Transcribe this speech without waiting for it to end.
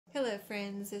Hello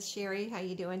friends, it's Sherry. How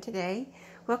you doing today?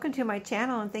 Welcome to my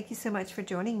channel and thank you so much for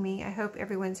joining me. I hope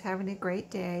everyone's having a great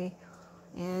day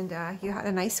and you had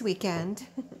a nice weekend.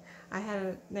 I had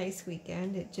a nice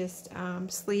weekend. It just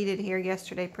sleeted here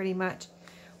yesterday pretty much.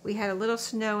 We had a little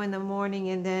snow in the morning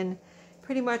and then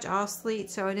pretty much all sleet,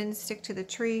 so I didn't stick to the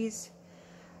trees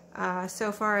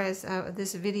so far as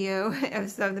this video,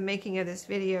 as of the making of this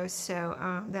video,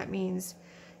 so that means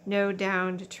no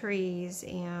downed trees,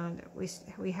 and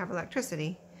we have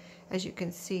electricity. As you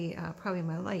can see, probably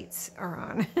my lights are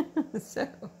on. So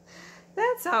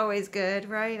that's always good,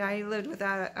 right? I lived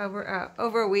without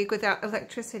over a week without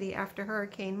electricity after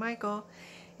Hurricane Michael,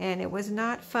 and it was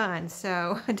not fun,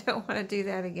 so I don't want to do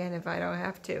that again if I don't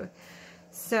have to.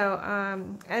 So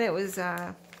and it was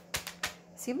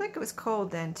seemed like it was cold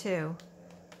then too.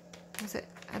 Was it?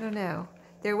 I don't know.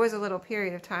 There was a little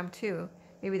period of time too.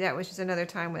 Maybe that was just another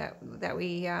time that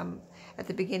we, at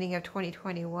the beginning of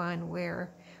 2021, where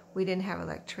we didn't have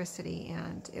electricity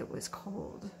and it was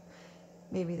cold.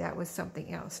 Maybe that was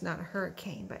something else, not a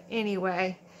hurricane. But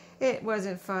anyway, it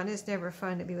wasn't fun. It's never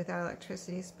fun to be without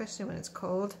electricity, especially when it's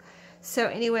cold. So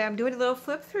anyway, I'm doing a little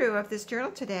flip through of this journal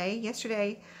today.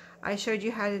 Yesterday, I showed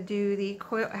you how to do the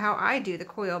coil, how I do the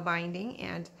coil binding,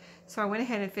 and so I went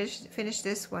ahead and finished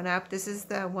this one up. This is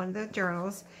the one of the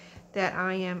journals that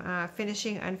I am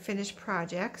finishing unfinished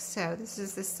projects. So this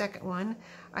is the second one.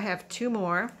 I have two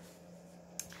more.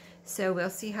 So we'll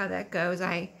see how that goes.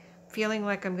 I'm feeling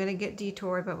like I'm going to get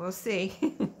detoured, but we'll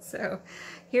see. So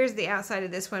here's the outside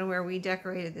of this one where we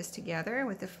decorated this together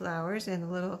with the flowers and the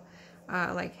little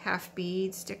like half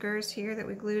bead stickers here that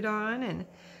we glued on, and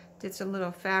did some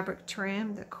little fabric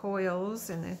trim, the coils,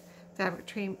 and the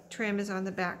fabric trim is on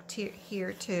the back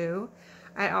here too.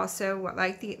 I also,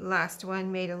 like the last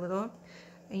one, made a little,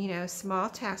 small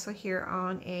tassel here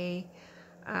on a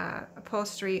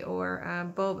upholstery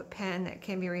or bulb pen that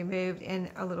can be removed,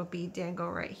 and a little bead dangle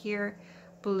right here.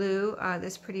 Blue,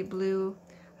 this pretty blue.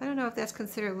 I don't know if that's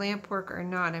considered lamp work or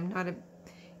not. I'm not a,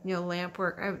 lamp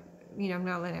work. I'm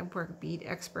not a lamp work bead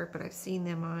expert, but I've seen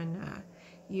them on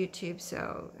YouTube.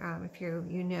 So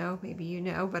if maybe you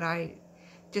know, but I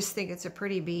just think it's a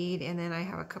pretty bead. And then I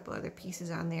have a couple other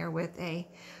pieces on there with a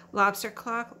lobster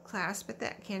claw clasp, but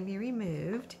that can be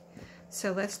removed.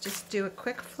 So let's just do a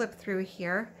quick flip through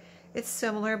here. It's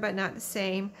similar but not the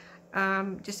same.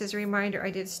 Just as a reminder, I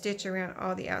did stitch around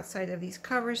all the outside of these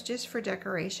covers just for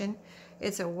decoration.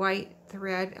 It's a white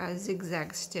thread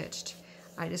zigzag stitched.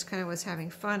 I just kind of was having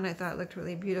fun. I thought it looked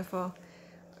really beautiful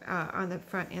on the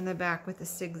front and the back with the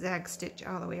zigzag stitch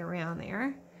all the way around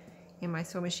there. And my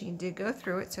sewing machine did go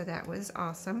through it, so that was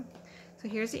awesome. So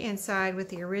here's the inside with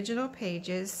the original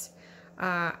pages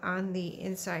on the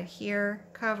inside here,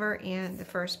 cover, and the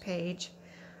first page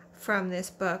from this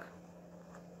book.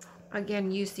 Again,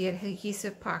 use the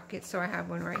adhesive pocket, so I have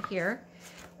one right here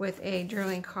with a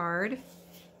journaling card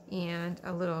and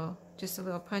just a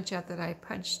little punch out that I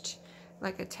punched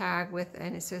like a tag with,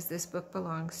 and it says this book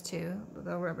belongs to, the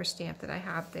little rubber stamp that I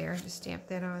have there. Just stamp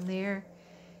that on there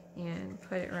and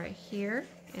put it right here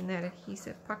in that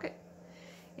adhesive pocket.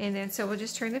 And then so we'll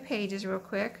just turn the pages real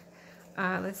quick.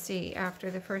 Let's see,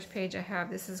 after the first page I have,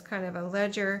 this is kind of a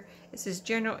ledger. This is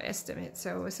general estimate,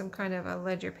 so it was some kind of a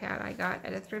ledger pad I got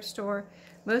at a thrift store.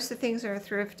 Most of the things are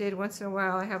thrifted. Once in a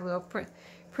while I have a little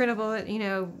printable,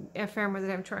 ephemera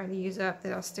that I'm trying to use up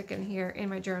that I'll stick in here in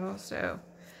my journal. So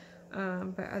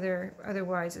but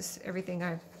otherwise it's everything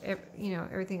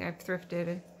everything I've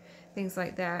thrifted, things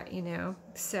like that,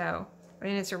 so,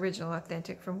 and it's original,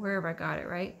 authentic from wherever I got it,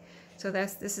 right? So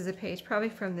this is a page probably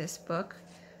from this book.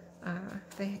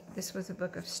 This was a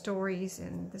book of stories,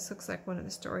 and this looks like one of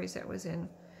the stories that was in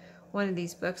one of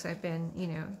these books. I've been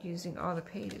using all the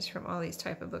pages from all these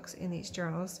type of books in these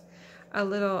journals. A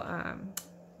little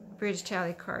bridge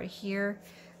tally card here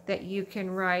that you can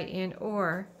write in,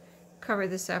 or cover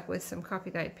this up with some coffee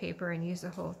dyed paper and use the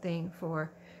whole thing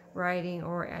for writing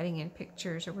or adding in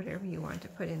pictures or whatever you want to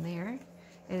put in there.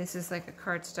 And this is like a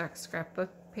cardstock scrapbook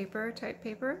paper type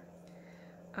paper.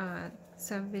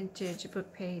 Some vintage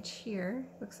book page here.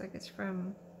 Looks like it's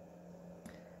from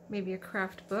maybe a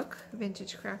craft book,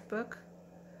 vintage craft book.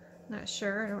 Not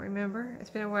sure, I don't remember. It's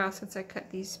been a while since I cut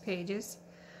these pages.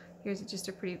 Here's just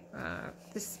a pretty,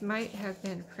 this might have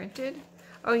been printed.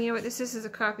 Oh, you know what, this is a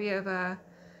copy of a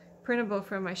printable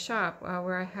from my shop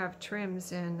where I have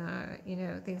trims and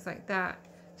things like that.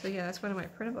 So yeah, that's one of my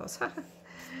printables.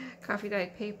 Coffee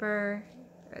dyed paper.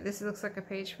 This looks like a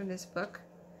page from this book.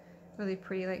 Really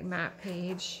pretty, like matte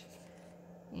page,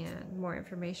 and more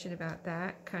information about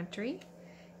that country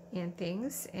and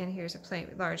things. And here's a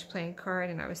large playing card.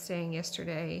 And I was saying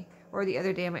yesterday Or the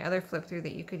other day on my other flip through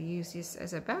that you could use this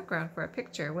as a background for a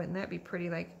picture. Wouldn't that be pretty,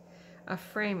 like a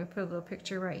frame? We put a little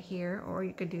picture right here, or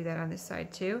you could do that on this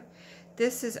side too.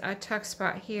 This is a tuck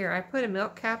spot here. I put a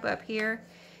milk cap up here,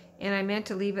 and I meant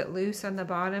to leave it loose on the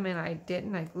bottom, and I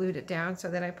didn't. I glued it down,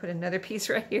 so then I put another piece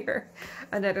right here,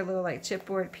 another little like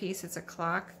chipboard piece. It's a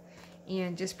clock,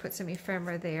 and just put some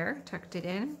ephemera there, tucked it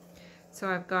in. So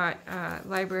I've got a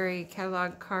library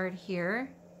catalog card here,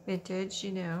 vintage,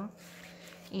 you know,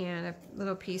 and a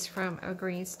little piece from a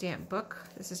Greene stamp book.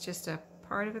 This is just a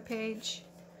part of a page,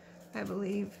 I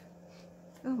believe.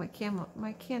 Oh, my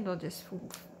candle just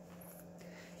went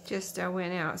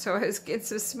out, so I was getting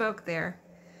some smoke there.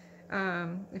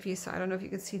 If you saw, I don't know if you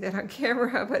could see that on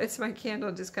camera, but it's my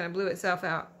candle just kind of blew itself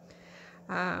out.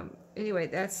 Anyway,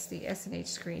 that's the S&H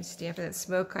screen stamp, and that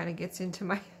smoke kind of gets into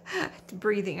my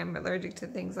breathing. I'm allergic to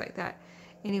things like that.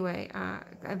 Anyway,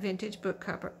 a vintage book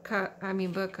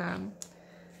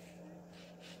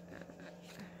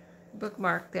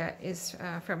bookmark that is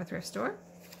from a thrift store.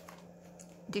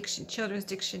 Children's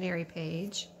dictionary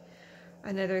page.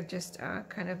 Another just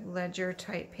kind of ledger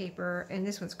type paper, and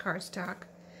this one's cardstock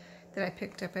that I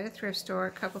picked up at a thrift store.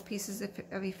 A couple pieces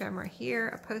of ephemera here,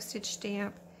 a postage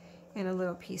stamp, and a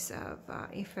little piece of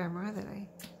ephemera that I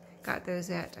got those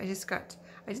at.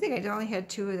 I think I only had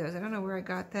 2 of those. I don't know where I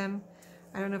got them.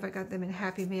 I don't know if I got them in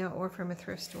Happy Mail or from a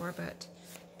thrift store, but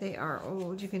they are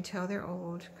old. You can tell they're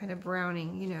old, kind of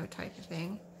browning, you know, type of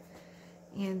thing.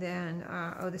 And then,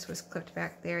 oh, this was clipped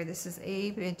back there. This is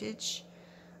a vintage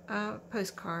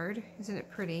postcard. Isn't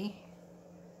it pretty?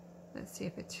 Let's see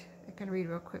if I can read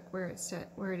real quick where it's at,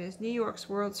 where it is. New York's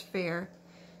World's Fair,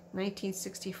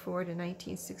 1964 to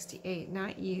 1968,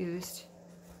 not used.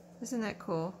 Isn't that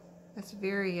cool? That's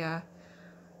very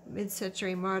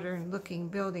mid-century modern looking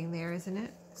building there, isn't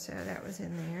it? So that was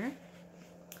in there.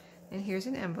 And here's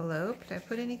an envelope. Did I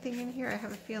put anything in here? I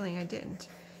have a feeling I didn't.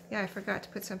 Yeah, I forgot to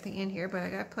put something in here, but I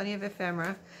got plenty of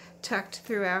ephemera tucked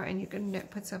throughout, and you can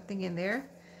put something in there.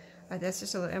 That's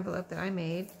just a little envelope that I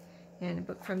made. And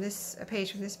a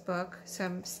page from this book,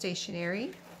 some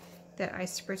stationery that I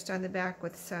spritzed on the back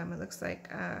with some, it looks like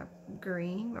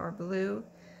green or blue.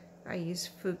 I use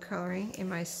food coloring in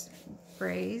my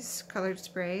sprays, colored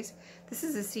sprays. This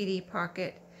is a CD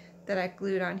pocket that I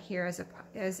glued on here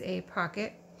as a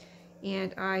pocket.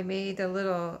 And I made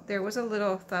there was a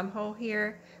little thumb hole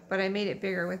here, but I made it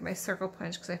bigger with my circle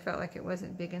punch because I felt like it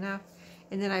wasn't big enough.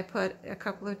 And then I put a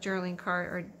couple of journaling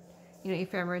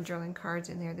ephemera journaling cards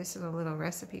in there. This is a little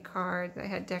recipe card that I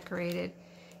had decorated,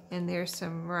 and there's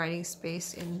some writing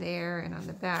space in there, and on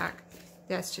the back,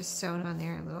 that's just sewn on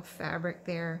there, a little fabric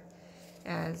there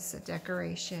as a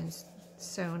decoration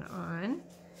sewn on.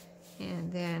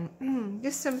 And then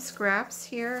just some scraps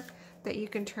here that you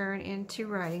can turn into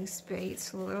writing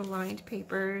space, little lined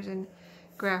papers and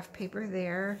graph paper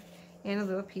there, and a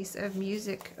little piece of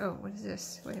music. Oh, what is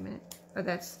this? Wait a minute. Oh,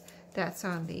 that's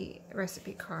on the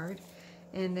recipe card.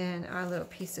 And then a little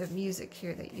piece of music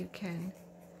here that you can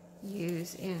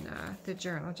use in the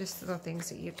journal. Just little things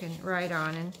that you can write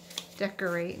on and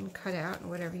decorate and cut out and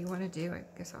whatever you want to do. I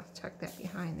guess I'll tuck that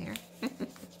behind there.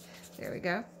 There we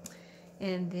go.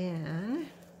 And then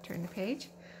turn the page.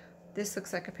 This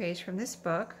looks like a page from this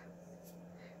book.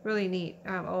 Really neat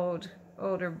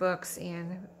older books,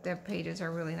 and the pages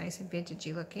are really nice and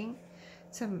vintagey looking.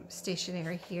 Some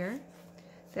stationery here.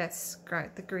 That's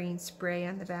got the green spray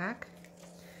on the back.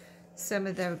 Some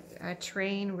of the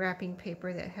train wrapping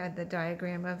paper that had the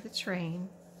diagram of the train.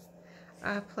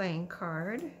 A playing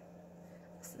card,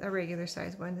 a regular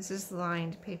size one. This is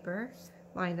lined paper,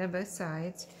 lined on both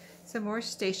sides. Some more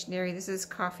stationery. This is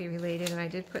coffee related, and I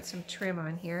did put some trim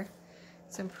on here.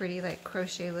 Some pretty like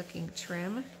crochet looking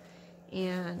trim.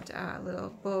 And a little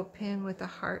bulb pin with a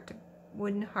heart,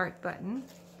 wooden heart button.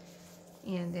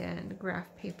 And then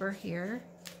graph paper here.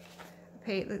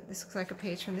 This looks like a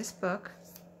page from this book.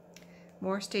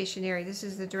 More stationery. This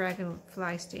is the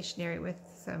dragonfly stationery with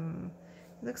some,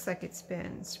 it looks like it's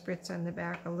been spritzed on the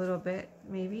back a little bit,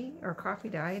 maybe, or coffee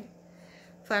dyed.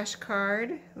 Flash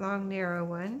card, long narrow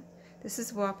one. This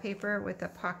is wallpaper with a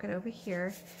pocket over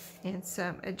here, and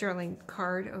a journaling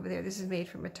card over there. This is made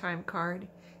from a time card,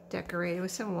 decorated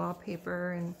with some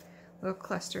wallpaper and little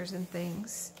clusters and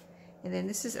things. And then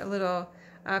this is a little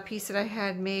piece that I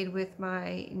had made with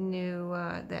my new,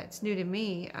 that's new to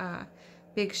me,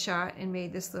 Big Shot, and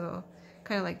made this little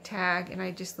kind of like tag, and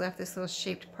I just left this little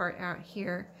shaped part out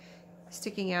here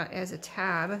sticking out as a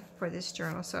tab for this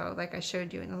journal. So like I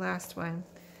showed you in the last one,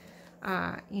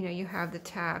 you have the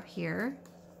tab here,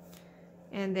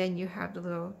 and then you have the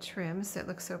little trims that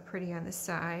look so pretty on the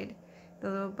side. the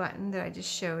little button that I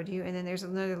just showed you, and then there's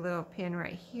another little pin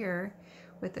right here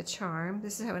with a charm.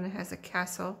 This is how it has a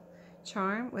castle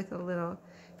charm with a little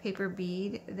paper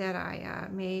bead that I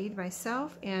made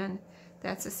myself, and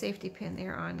that's a safety pin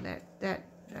there on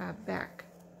that back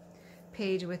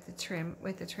page with the trim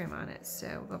on it. So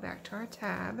we'll go back to our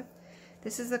tab.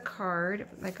 This is a card,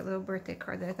 like a little birthday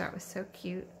card that I thought was so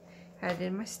cute. Had it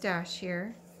in my stash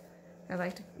here. I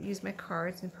like to use my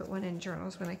cards and put one in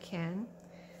journals when I can.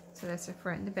 So that's the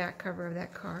front and the back cover of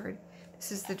that card.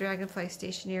 This is the Dragonfly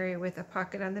stationery with a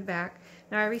pocket on the back.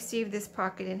 Now I received this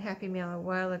pocket in Happy Mail a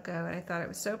while ago, and I thought it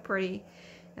was so pretty,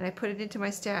 and I put it into my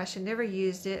stash and never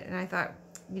used it, and I thought,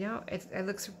 you know, it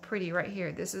looks pretty right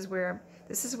here. This is where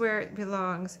it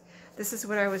belongs. This is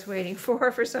what I was waiting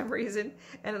for some reason,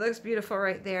 and it looks beautiful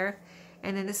right there.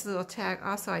 And then this little tag,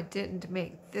 also I didn't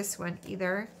make this one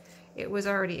either. It was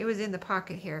in the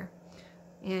pocket here.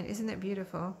 And isn't that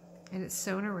beautiful? And it's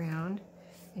sewn around,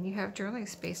 and you have journaling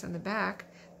space on the back.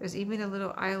 There's even a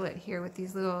little eyelet here with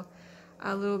these little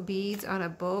beads on a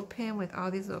bulb pin with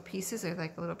all these little pieces. There's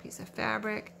like a little piece of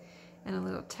fabric and a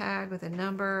little tag with a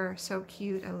number. So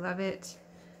cute, I love it.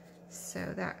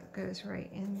 So that goes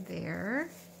right in there.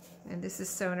 And this is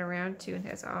sewn around too, and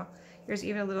has there's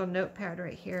even a little notepad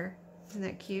right here. Isn't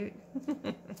that cute?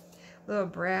 Little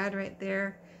brad right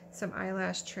there. Some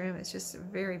eyelash trim. It's just a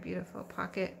very beautiful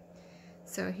pocket.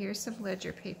 So here's some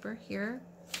ledger paper here.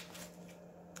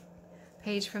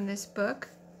 Page from this book.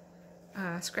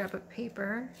 Scrapbook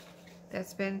paper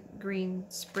that's been green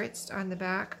spritzed on the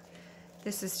back.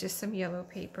 This is just some yellow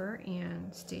paper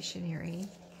and stationery.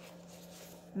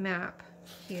 Map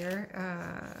here.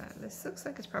 This looks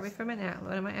like it's probably from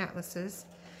one of my atlases.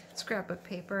 Scrapbook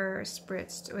paper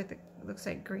spritzed with looks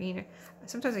like green.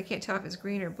 Sometimes I can't tell if it's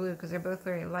green or blue because they're both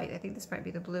very light. I think this might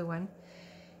be the blue one.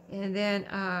 And then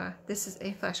this is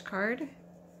a flashcard,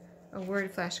 a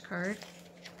word flashcard.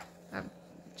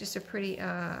 Just a pretty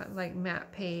like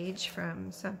map page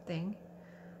from something.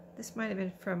 This might have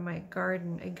been from my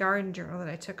a garden journal that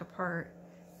I took apart.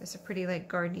 There's a pretty like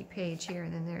gardeny page here,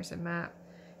 and then there's a map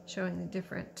showing the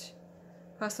different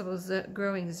possible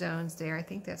growing zones there. I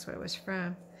think that's what it was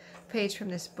from. A page from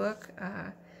this book.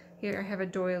 Here I have a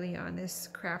doily on this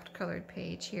craft colored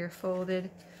page here,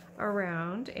 folded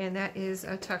around, and that is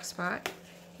a tuck spot.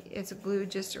 It's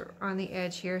glued just on the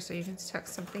edge here, so you can tuck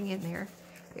something in there.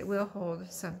 It will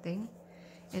hold something.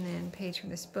 And then page from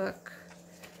this book,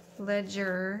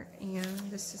 ledger, and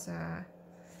this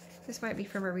might be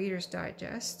from a Reader's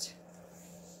Digest.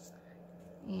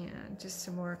 And just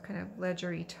some more kind of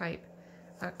ledgery type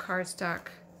cardstock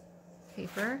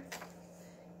paper.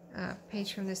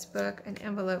 Page from this book, an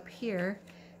envelope here.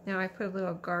 Now I put a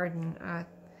little garden.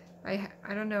 I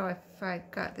don't know if I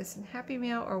got this in Happy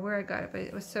Mail or where I got it, but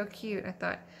it was so cute. I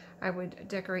thought I would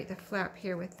decorate the flap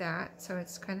here with that. So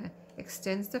it's kind of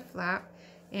extends the flap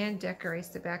and decorates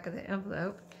the back of the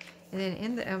envelope. And then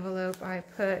in the envelope I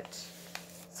put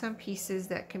some pieces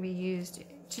that can be used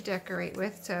to decorate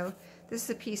with. So this is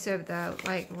a piece of the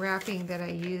like wrapping that I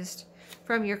used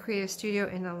from Your Creative Studio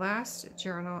in the last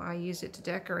journal. I used it to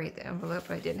decorate the envelope,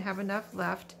 but I didn't have enough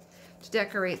left to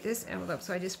decorate this envelope,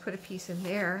 so I just put a piece in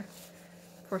there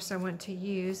for someone to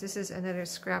use. This is another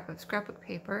scrapbook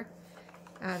paper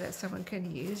that someone can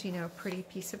use, you know, a pretty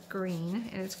piece of green,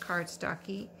 and it's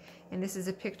cardstocky. And this is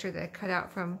a picture that I cut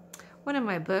out from one of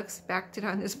my books, backed it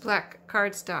on this black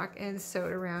cardstock and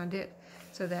sewed around it,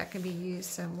 so that can be used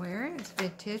somewhere. It's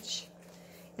vintage.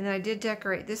 And then I did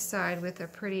decorate this side with a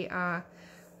pretty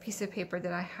piece of paper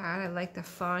that I had. I like the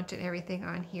font and everything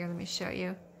on here. Let me show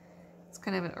you. It's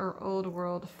kind of an old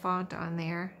world font on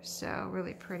there, so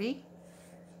really pretty.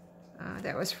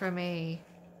 That was from a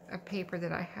paper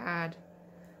that I had,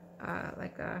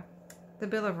 like the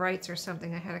Bill of Rights or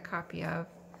something I had a copy of.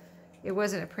 It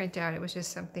wasn't a printout, it was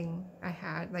just something I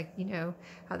had, like, you know,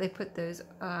 how they put those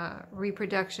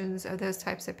reproductions of those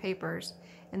types of papers,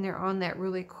 and they're on that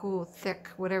really cool, thick,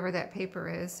 whatever that paper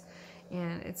is.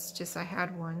 And it's just, I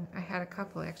had one. I had a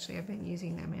couple, actually. I've been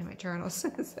using them in my journals.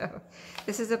 So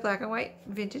this is a black and white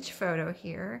vintage photo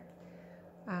here.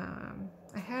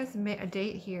 I have a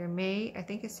date here, May, I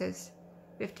think it says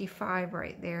 55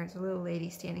 right there. It's a little lady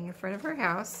standing in front of her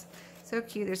house. So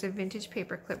cute. There's a vintage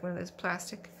paper clip, one of those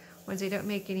plastic ones they don't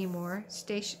make anymore.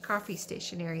 Coffee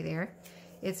stationery there.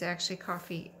 It's actually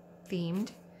coffee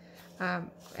themed.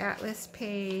 Atlas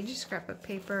page, scrapbook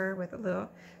paper with a little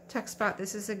tuck spot.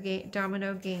 This is a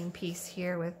domino game piece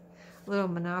here with a little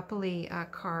Monopoly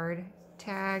card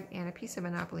tag and a piece of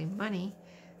Monopoly money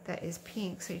that is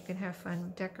pink, so you can have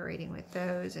fun decorating with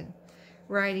those and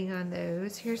writing on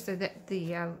those. Here's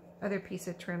the other piece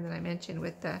of trim that I mentioned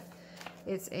with the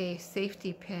It's a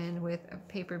safety pin with a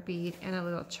paper bead and a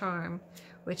little charm,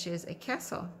 which is a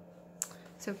castle.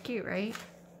 So cute, right?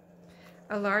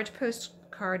 A large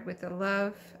postcard with the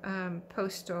love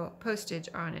postage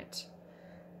on it.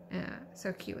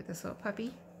 So cute with this little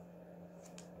puppy.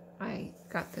 I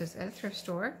got those at a thrift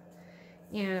store.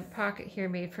 And a pocket here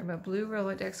made from a blue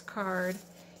Rolodex card.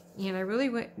 And I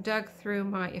really dug through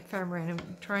my ephemera, and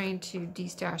I'm trying to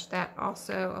destash that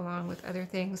also along with other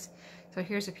things. So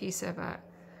here's a piece of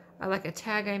like a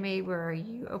tag I made where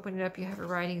you open it up, you have a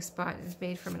writing spot. It's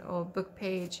made from an old book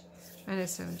page. And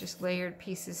there's some just layered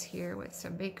pieces here with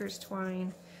some baker's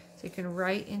twine. So you can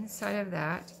write inside of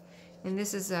that. And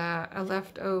this is a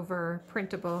leftover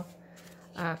printable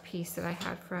piece that I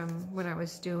had from when I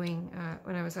was doing,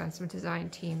 when I was on some design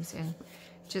teams, and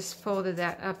just folded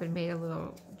that up and made a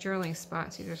little journaling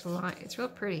spot. See, there's a line, it's real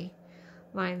pretty.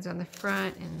 Lines on the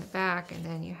front and the back, and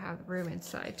then you have room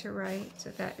inside to write. So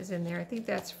that is in there. I think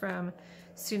that's from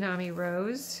Tsunami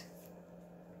Rose.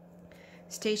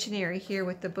 Stationery here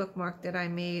with the bookmark that I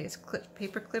made. It's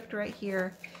paper clipped right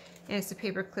here, and it's a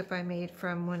paper clip I made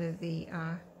from one of the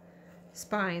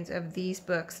spines of these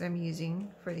books that I'm using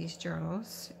for these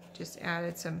journals. Just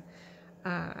added some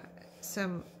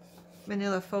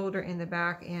manila folder in the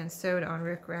back and sewed on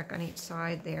rickrack on each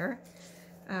side there.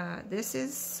 This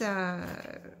is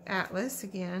Atlas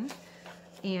again,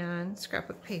 and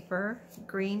scrapbook paper,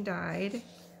 green dyed,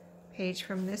 page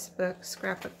from this book,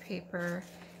 scrapbook paper.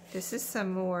 This is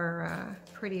some more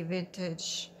pretty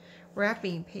vintage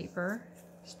wrapping paper,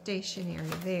 stationery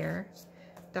there,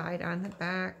 dyed on the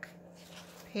back,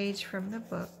 page from the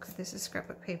book. This is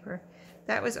scrapbook paper.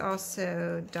 That was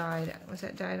also dyed. Was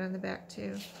that dyed on the back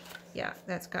too? Yeah,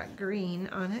 that's got green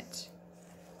on it.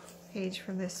 Page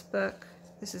from this book.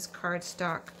 This is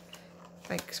cardstock,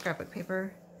 like scrapbook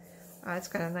paper. It's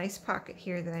got a nice pocket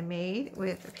here that I made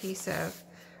with a piece of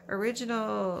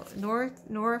original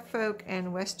Norfolk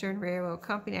and Western Railroad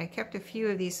Company. I kept a few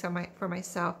of these for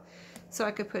myself so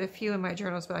I could put a few in my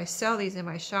journals, but I sell these in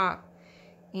my shop.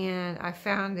 And I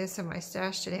found this in my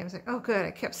stash today. I was like, oh good,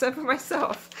 I kept some for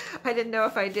myself. I didn't know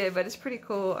if I did, but it's pretty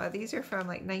cool. These are from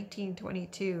like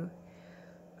 1922.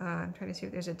 I'm trying to see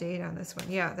if there's a date on this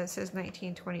one. Yeah, that says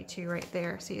 1922 right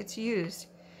there. See, it's used.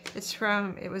 It's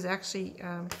from, it was actually,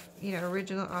 you know,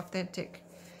 original authentic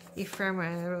ephemera,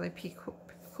 and a really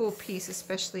cool piece,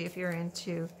 especially if you're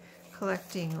into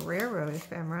collecting railroad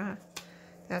ephemera.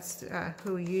 That's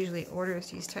who usually orders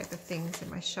these type of things in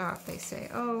my shop. They say,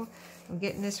 oh, I'm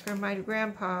getting this from my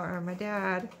grandpa or my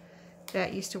dad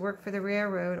that used to work for the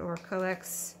railroad or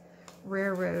collects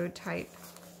railroad type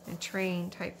and train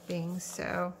type things.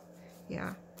 So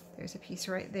yeah, there's a piece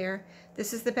right there.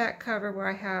 This is the back cover where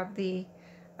I have the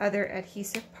other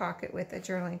adhesive pocket with a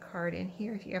journaling card in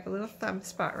here. You have a little thumb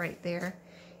spot right there.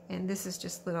 And this is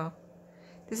just little,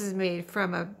 this is made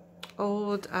from a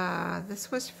old,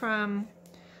 this was from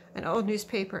an old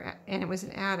newspaper, and it was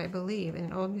an ad, I believe, in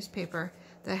an old newspaper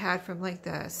that I had from like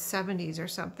the 70s or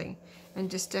something, and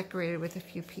just decorated with a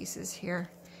few pieces here.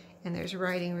 And there's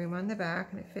writing room on the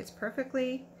back, and it fits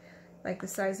perfectly, like the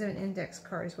size of an index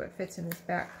card is what fits in this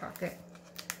back pocket.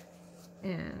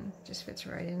 And just fits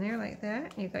right in there like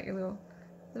that. And you've got your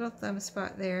little thumb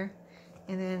spot there.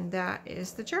 And then that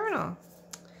is the journal.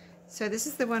 So this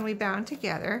is the one we bound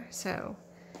together. So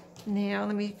now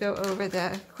let me go over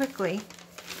quickly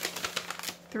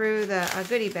through the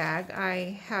goodie bag.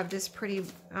 I have this pretty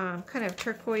kind of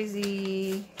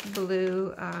turquoisey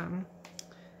blue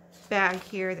bag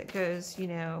here that goes, you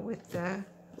know, with the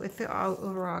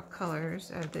overall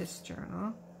colors of this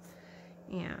journal.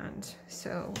 And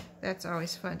so that's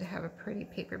always fun to have a pretty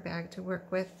paper bag to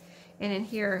work with. And in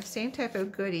here, same type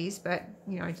of goodies, but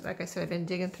you know, like I said, I've been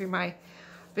digging through my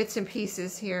bits and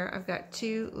pieces here. I've got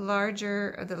two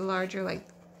larger like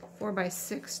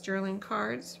 4x6 journaling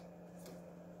cards.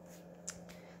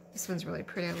 This one's really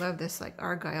pretty. I love this like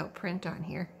argyle print on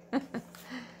here.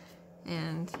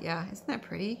 And yeah, isn't that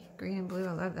pretty? Green and blue,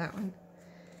 I love that one.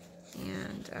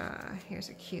 And here's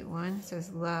a cute one. It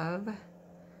says love.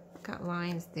 Got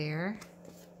lines there.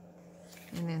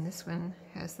 And then this one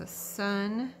has the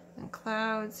sun and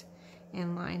clouds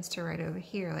and lines to write over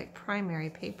here, like primary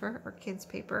paper or kids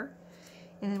paper.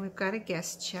 And then we've got a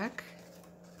guest check.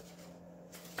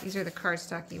 These are the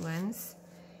cardstocky ones.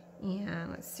 And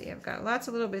let's see, I've got lots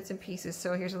of little bits and pieces.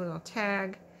 So here's a little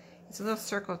tag. It's a little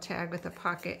circle tag with a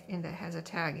pocket, and that has a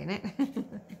tag in it.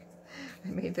 I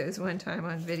made those one time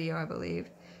on video, I believe.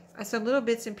 Some little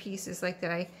bits and pieces like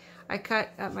that. I cut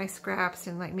up my scraps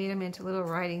and like made them into little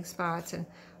writing spots. And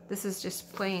this is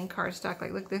just plain cardstock.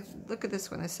 Like look at this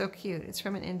one. It's so cute. It's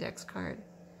from an index card.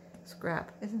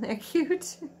 scrap. Isn't that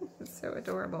cute? It's so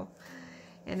adorable.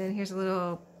 And then here's a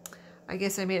little, I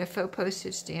guess I made a faux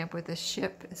postage stamp with a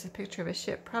ship. It's a picture of a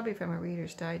ship, probably from a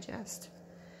Reader's Digest.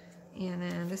 And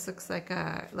then this looks like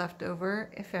a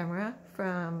leftover ephemera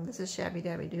from, this is Shabby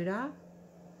Dabby Doodah.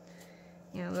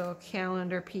 And a little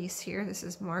calendar piece here. This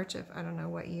is March of I don't know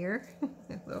what year.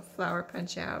 A little flower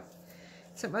punch out.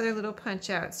 Some other little punch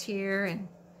outs here and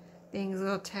things,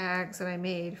 little tags that I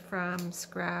made from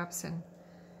scraps and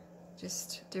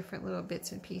just different little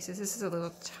bits and pieces. This is a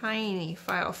little tiny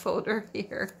file folder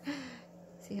here.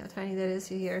 See how tiny that is?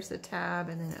 See, here's the tab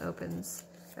and then it opens.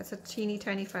 That's a teeny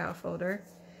tiny file folder.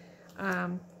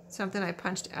 Something I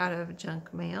punched out of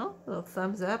junk mail. A little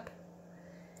thumbs up.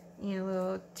 And a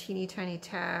little teeny tiny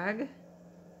tag.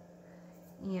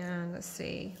 And let's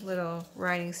see, little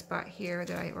writing spot here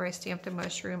that where I stamped a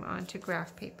mushroom onto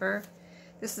graph paper.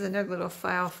 This is another little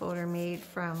file folder made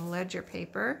from ledger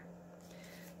paper.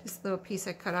 Just a little piece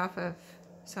I cut off of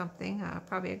something,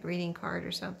 probably a greeting card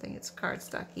or something. It's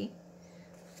cardstocky.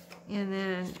 And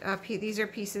then these are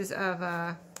pieces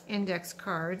of index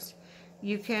cards.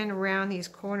 You can round these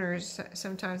corners.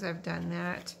 Sometimes I've done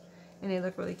that. And they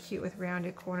look really cute with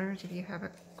rounded corners if you have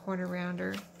a corner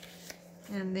rounder.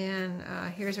 And then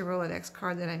here's a Rolodex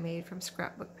card that I made from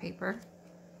scrapbook paper.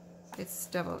 It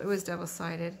was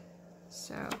double-sided.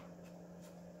 So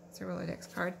it's a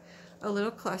Rolodex card. A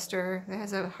little cluster that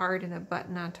has a heart and a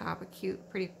button on top, a cute,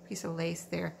 pretty piece of lace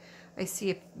there. I see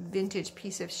a vintage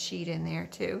piece of sheet in there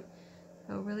too.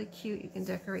 Oh, really cute. You can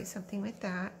decorate something with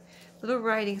that. Little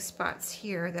writing spots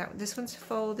here. This one's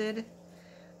folded.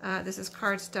 This is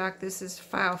cardstock. This is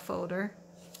file folder.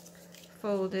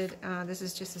 Folded. This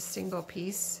is just a single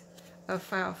piece of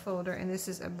file folder, and this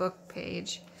is a book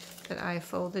page that I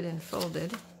folded and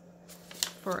folded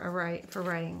for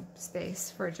writing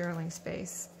space, for a journaling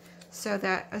space. So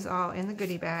that is all in the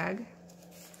goodie bag,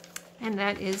 and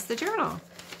that is the journal.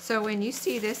 So when you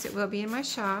see this, it will be in my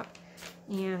shop,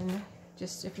 and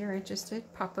just if you're interested,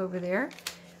 pop over there,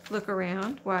 look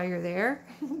around while you're there.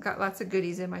 Got lots of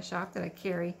goodies in my shop that I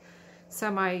carry.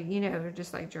 Some they're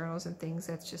just like journals and things.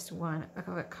 That's just one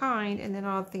of a kind, and then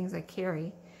all the things I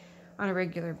carry on a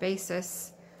regular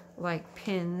basis, like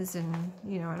pins and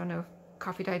I don't know,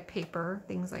 coffee dyed paper,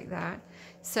 things like that.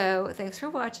 So thanks for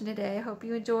watching today. I hope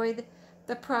you enjoyed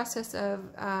the process of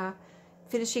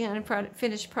finishing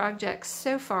unfinished projects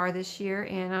so far this year,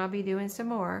 and I'll be doing some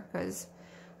more because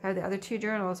I have the other two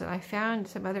journals, and I found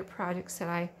some other projects that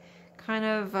I kind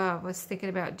of was thinking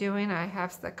about doing. I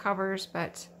have the covers,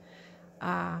 but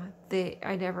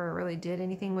I never really did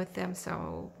anything with them,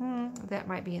 so that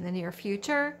might be in the near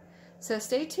future. So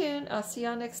stay tuned. I'll see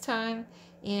y'all next time,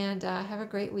 and have a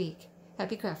great week.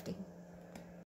 Happy crafting.